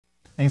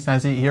Thanks,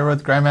 Nazi. Here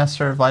with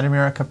Grandmaster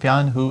Vladimir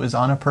Akopian, who is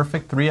on a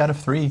perfect 3 out of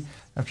 3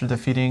 after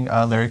defeating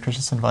Larry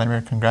Christiansen.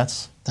 Vladimir,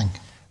 congrats. Thank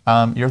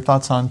you. Your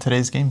thoughts on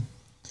today's game?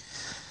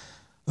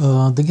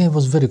 The game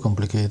was very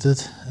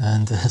complicated,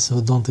 and so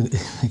don't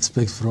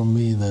expect from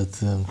me that,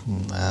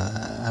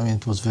 I mean,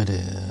 it was very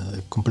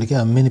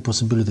complicated, many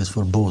possibilities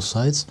for both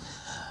sides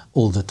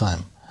all the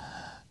time.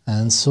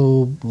 And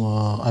so,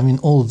 I mean,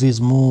 all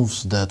these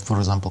moves that, for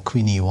example,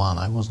 Queen E1,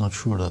 I was not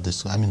sure that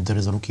this, I mean, there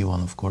is a Rook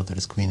E1, of course, there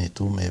is Queen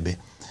E2 maybe.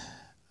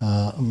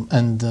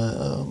 And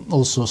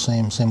also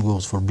same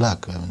goes for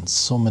Black. I mean,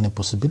 so many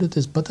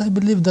possibilities, but I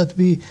believe that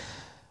we,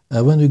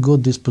 when we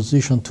got this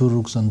position, 2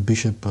 rooks and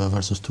bishop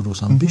versus 2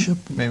 rooks and bishop.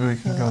 Maybe we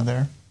can go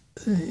there.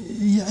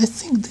 Yeah, I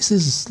think this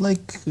is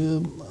like,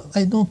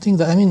 I don't think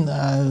that, I mean,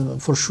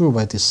 for sure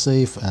White is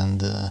safe,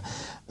 and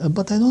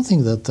but I don't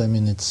think that, I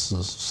mean, it's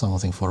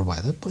something for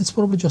White. It's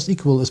probably just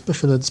equal,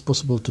 especially that it's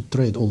possible to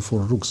trade all 4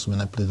 rooks. When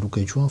I played Rook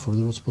H1, for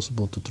it was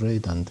possible to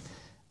trade and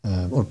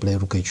or play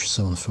Rook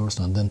H7 first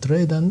and then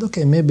trade, and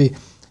okay, maybe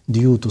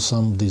due to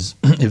some this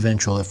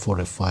eventual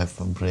F4,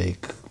 F5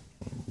 break,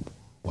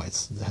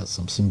 White has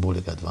some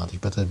symbolic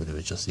advantage, but I believe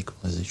it's just equal,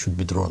 as it should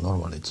be drawn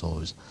normally, it's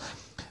always.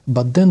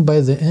 But then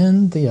by the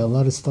end, yeah,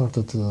 Larry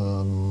started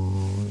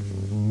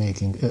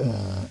making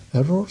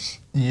errors.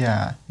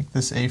 Yeah, like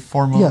this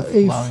A4 move, yeah,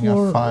 allowing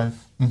F5.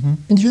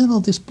 In general,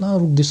 this plan,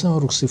 Rook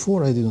D7, Rook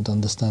C4, I didn't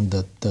understand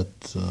that.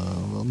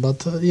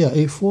 But yeah,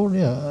 A4,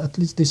 yeah, at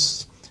least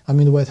this, I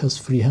mean, White has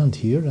free hand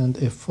here, and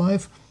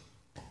F5,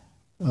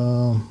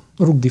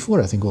 Rook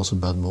D4, I think also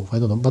bad move, I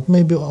don't know. But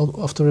maybe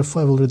after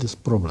F5 already there's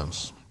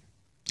problems,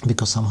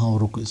 because somehow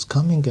Rook is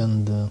coming,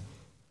 and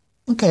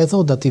okay, I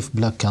thought that if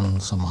Black can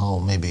somehow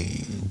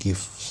maybe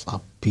give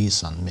up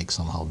piece and make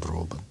somehow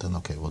draw, but then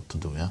okay, what to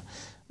do, yeah?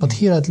 But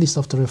here, at least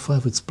after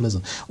F5, it's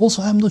pleasant.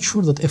 Also, I'm not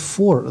sure that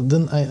F4,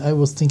 then I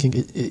was thinking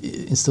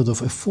instead of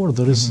F4,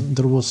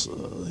 there was,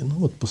 you know,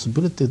 what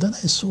possibility? Then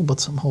I saw, but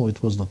somehow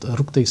it was not.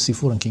 Rook takes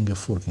C4 and King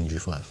F4, King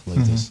G5,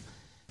 like this.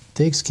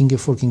 Takes King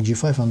F4, King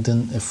G5, and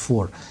then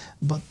F4.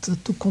 But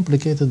too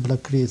complicated,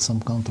 Black creates some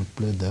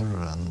counterplay there,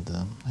 and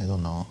I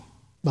don't know.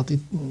 But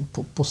it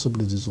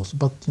possibly this also.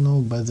 But you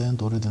know, by the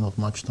end, already not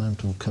much time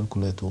to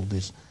calculate all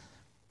this,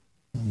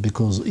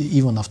 because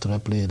even after I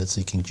play, let's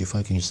say King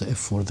G5, King G7,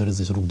 F4, there is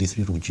this Rook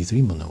D3, Rook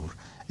G3 maneuver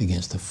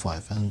against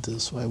F5,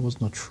 and so I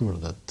was not sure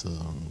that.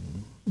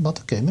 But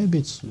okay, maybe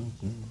it's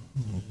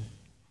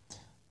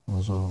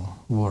also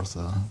worth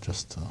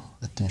just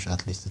attention.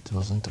 At least it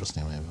was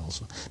interesting, maybe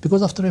also,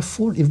 because after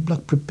F4, if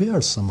Black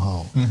prepares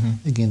somehow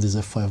against this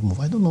F5 move,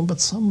 I don't know,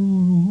 but some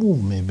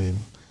move maybe.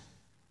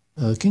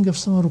 King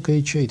F7, Rook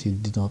H8 he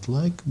did not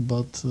like,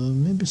 but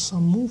maybe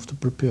some move to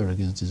prepare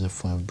against this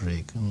F5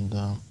 break, and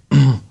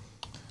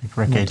like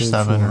Rook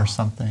H7 or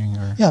something,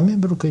 or yeah,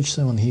 maybe Rook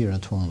H7 here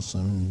at once.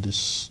 I mean,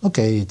 this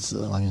okay. It's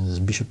I mean, this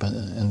bishop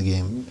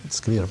endgame. It's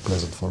clear,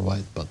 pleasant for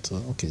White, but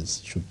okay,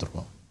 it should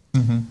draw.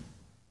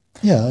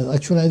 Yeah,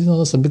 actually, I didn't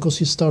understand, because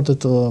he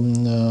started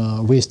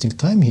wasting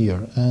time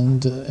here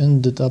and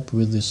ended up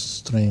with this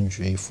strange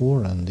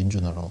A4, and in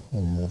general,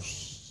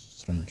 almost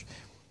strange.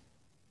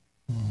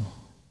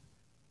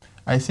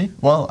 I see.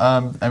 Well,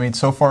 I mean,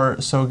 so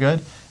far, so good.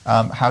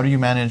 How do you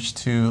manage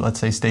to, let's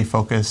say, stay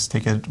focused,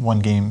 take it one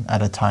game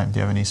at a time? Do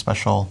you have any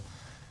special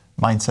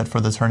mindset for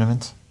the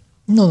tournament?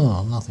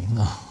 No, nothing.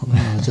 No,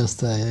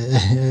 just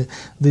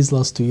these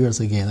last 2 years,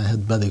 again, I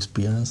had bad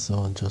experience,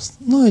 so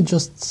it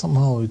just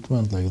somehow it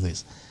went like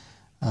this.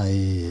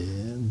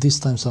 This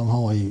time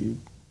somehow I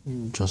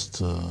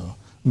just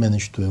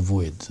managed to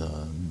avoid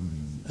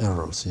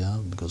errors, yeah,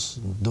 because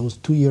those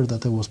 2 years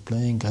that I was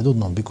playing, I don't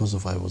know, because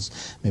of I was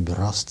maybe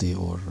rusty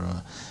or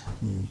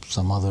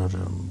some other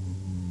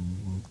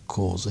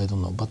cause, I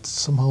don't know, but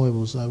somehow I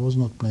was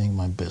not playing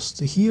my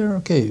best. Here,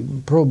 okay,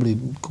 probably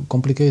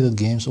complicated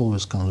games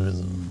always come with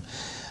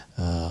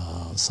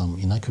some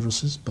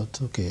inaccuracies, but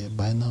okay,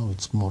 by now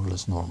it's more or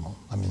less normal.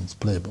 I mean, it's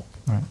playable.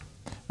 Right.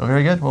 Well,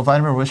 very good. Well,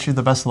 Vladimir, wish you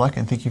the best of luck,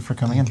 and thank you for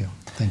coming in.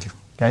 Thank you.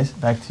 Guys,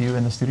 back to you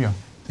in the studio.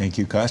 Thank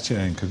you, Kostya,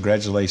 and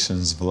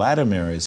congratulations, Vladimir.